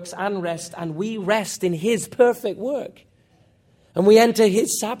God works and rest, and we rest in his perfect work. And we enter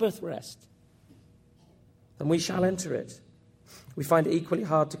his Sabbath rest. And we shall enter it. We find it equally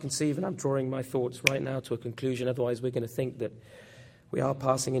hard to conceive, and I'm drawing my thoughts right now to a conclusion, otherwise we're going to think that we are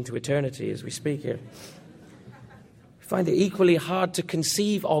passing into eternity as we speak here. We find it equally hard to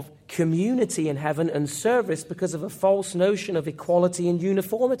conceive of community in heaven and service because of a false notion of equality and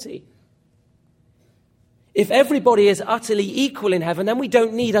uniformity. If everybody is utterly equal in heaven, then we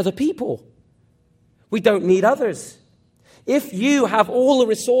don't need other people. We don't need others. If you have all the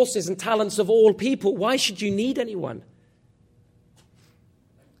resources and talents of all people, why should you need anyone?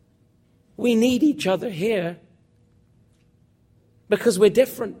 We need each other here because we're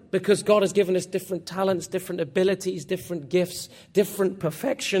different, because God has given us different talents, different abilities, different gifts, different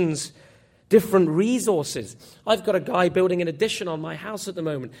perfections, different resources. I've got a guy building an addition on my house at the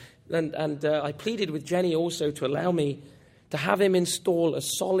moment, and I pleaded with Jenny also to allow me to have him install a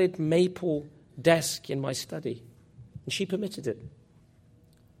solid maple desk in my study, and she permitted it.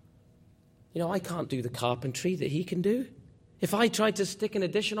 You know, I can't do the carpentry that he can do. If I tried to stick an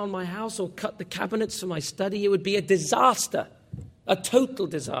addition on my house or cut the cabinets for my study, it would be a disaster, a total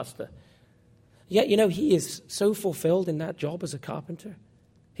disaster. Yet, you know, he is so fulfilled in that job as a carpenter.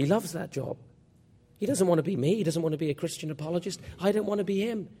 He loves that job. He doesn't want to be me. He doesn't want to be a Christian apologist. I don't want to be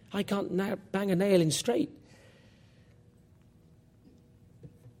him. I can't bang a nail in straight.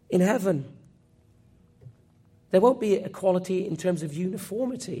 In heaven, there won't be equality in terms of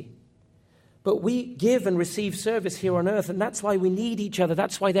uniformity. But we give and receive service here on earth, and that's why we need each other.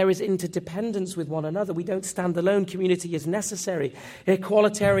 That's why there is interdependence with one another. We don't stand alone. Community is necessary.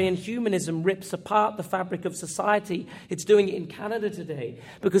 Equalitarian humanism rips apart the fabric of society. It's doing it in Canada today,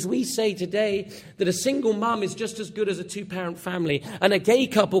 because we say today that a single mum is just as good as a two-parent family, and a gay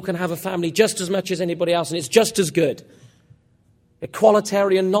couple can have a family just as much as anybody else, and it's just as good.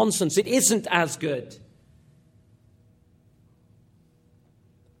 Equalitarian nonsense. It isn't as good.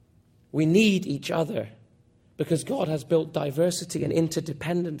 We need each other because God has built diversity and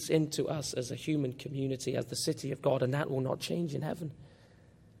interdependence into us as a human community, as the city of God, and that will not change in heaven.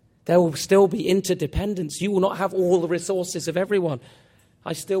 There will still be interdependence. You will not have all the resources of everyone.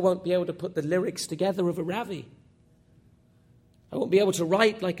 I still won't be able to put the lyrics together of a Ravi. I won't be able to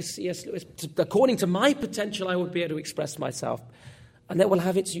write like a C.S. Lewis. According to my potential, I won't be able to express myself. And that will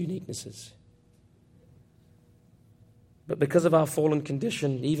have its uniquenesses. But because of our fallen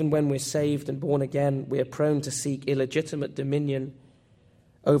condition, even when we're saved and born again, we are prone to seek illegitimate dominion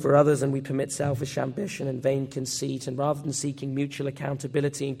over others, and we permit selfish ambition and vain conceit. And rather than seeking mutual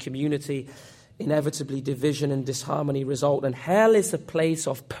accountability and community, inevitably division and disharmony result. And hell is a place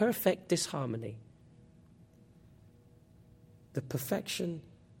of perfect disharmony. The perfection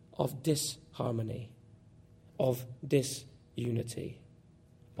of disharmony, of disunity,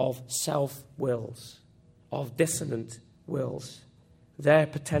 of self-wills, of dissonant wills. Their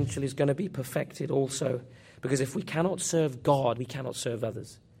potential is going to be perfected also, because if we cannot serve God, we cannot serve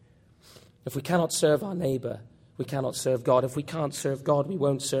others. If we cannot serve our neighbor, we cannot serve God. If we can't serve God, we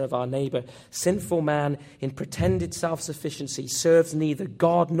won't serve our neighbor. Sinful man, in pretended self-sufficiency, serves neither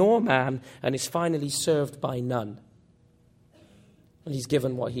God nor man, and is finally served by none. And he's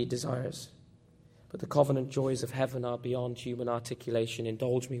given what he desires. But the covenant joys of heaven are beyond human articulation.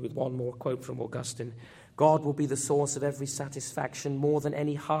 Indulge me with one more quote from Augustine. God will be the source of every satisfaction, more than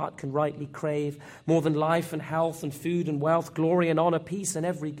any heart can rightly crave, more than life and health and food and wealth, glory and honor, peace and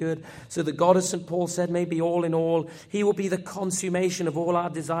every good, so that God, as St. Paul said, may be all in all. He will be the consummation of all our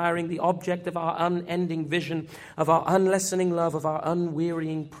desiring, the object of our unending vision, of our unlessening love, of our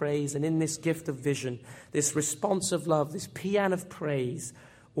unwearying praise. And in this gift of vision, this response of love, this paean of praise,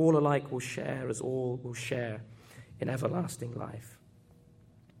 all alike will share, as all will share in everlasting life.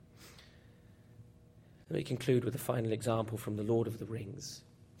 Let me conclude with a final example from The Lord of the Rings.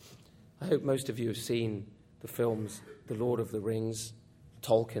 I hope most of you have seen the films The Lord of the Rings,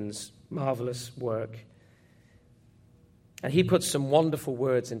 Tolkien's marvelous work. And he puts some wonderful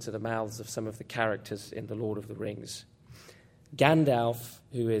words into the mouths of some of the characters in The Lord of the Rings. Gandalf,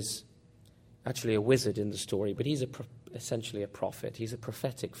 who is actually a wizard in the story, but he's essentially a prophet. He's a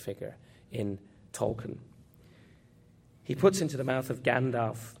prophetic figure in Tolkien. He puts into the mouth of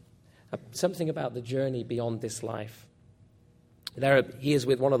Gandalf something about the journey beyond this life. He is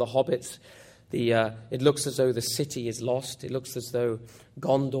with one of the hobbits. It looks as though the city is lost. It looks as though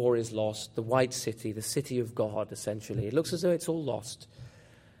Gondor is lost, the White City, the city of God, essentially. It looks as though it's all lost.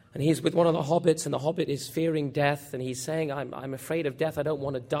 And he's with one of the hobbits, and the hobbit is fearing death, and he's saying, I'm afraid of death. I don't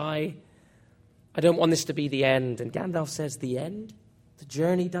want to die. I don't want this to be the end. And Gandalf says, the end? The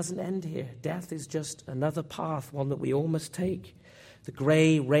journey doesn't end here. Death is just another path, one that we all must take. The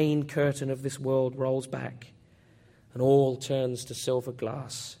grey rain curtain of this world rolls back, and all turns to silver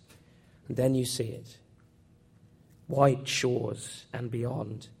glass. And then you see it. White shores and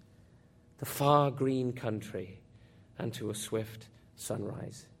beyond, the far green country, and to a swift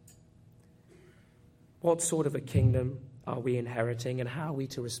sunrise. What sort of a kingdom are we inheriting, and how are we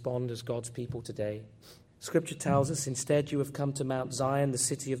to respond as God's people today? Scripture tells us, instead you have come to Mount Zion, the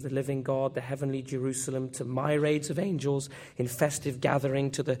city of the living God, the heavenly Jerusalem, to myriads of angels in festive gathering,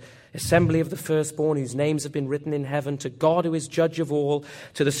 to the assembly of the firstborn whose names have been written in heaven, to God who is judge of all,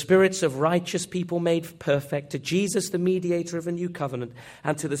 to the spirits of righteous people made perfect, to Jesus the mediator of a new covenant,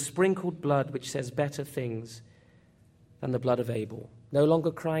 and to the sprinkled blood which says better things than the blood of Abel, no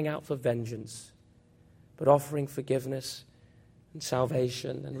longer crying out for vengeance, but offering forgiveness and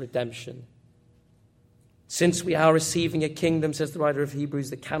salvation and redemption. Since we are receiving a kingdom, says the writer of Hebrews,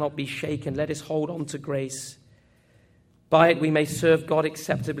 that cannot be shaken, let us hold on to grace. By it we may serve God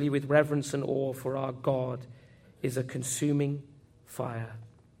acceptably with reverence and awe, for our God is a consuming fire.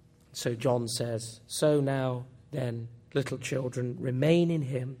 So John says, so now then, little children, remain in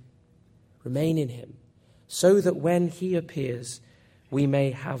him, so that when he appears, we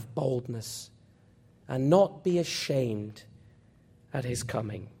may have boldness and not be ashamed at his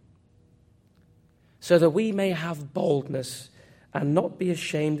coming. So that we may have boldness and not be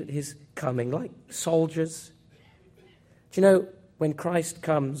ashamed at his coming, like soldiers. Do you know, when Christ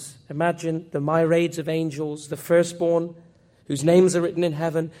comes, imagine the myriads of angels, the firstborn whose names are written in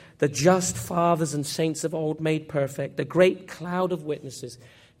heaven, the just fathers and saints of old made perfect, the great cloud of witnesses.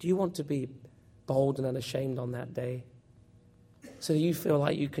 Do you want to be bold and unashamed on that day? So that you feel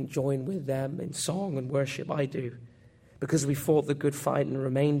like you can join with them in song and worship? I do. Because we fought the good fight and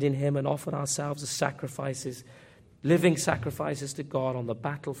remained in him and offered ourselves as sacrifices, living sacrifices to God on the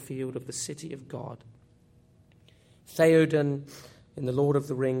battlefield of the city of God. Theoden, in The Lord of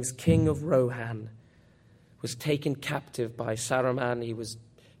the Rings, king of Rohan, was taken captive by Saruman. He was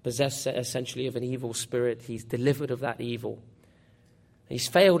possessed essentially of an evil spirit. He's delivered of that evil. He's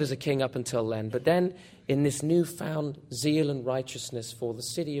failed as a king up until then. But then, in this newfound zeal and righteousness for the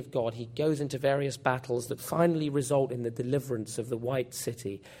city of God, he goes into various battles that finally result in the deliverance of the White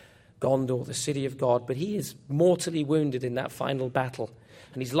City, Gondor, the city of God. But he is mortally wounded in that final battle.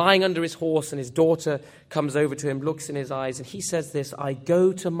 And he's lying under his horse, and his daughter comes over to him, looks in his eyes, and he says this, I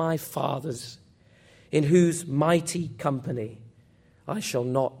go to my fathers, in whose mighty company I shall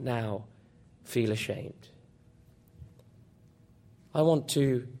not now feel ashamed. I want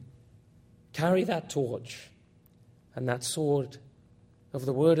to carry that torch and that sword of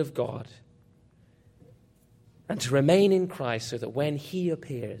the Word of God and to remain in Christ so that when he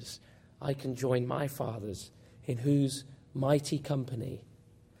appears, I can join my fathers in whose mighty company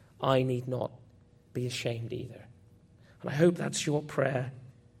I need not be ashamed either. And I hope that's your prayer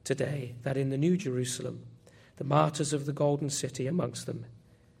today, that in the New Jerusalem, the martyrs of the Golden City amongst them,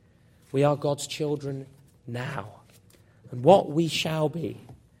 we are God's children now. And what we shall be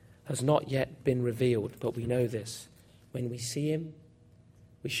has not yet been revealed, but we know this. When we see him,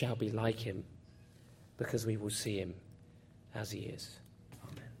 we shall be like him, because we will see him as he is.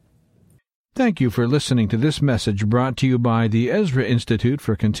 Amen. Thank you for listening to this message brought to you by the Ezra Institute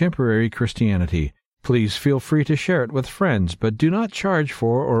for Contemporary Christianity. Please feel free to share it with friends, but do not charge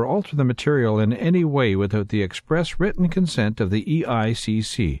for or alter the material in any way without the express written consent of the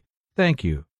EICC. Thank you.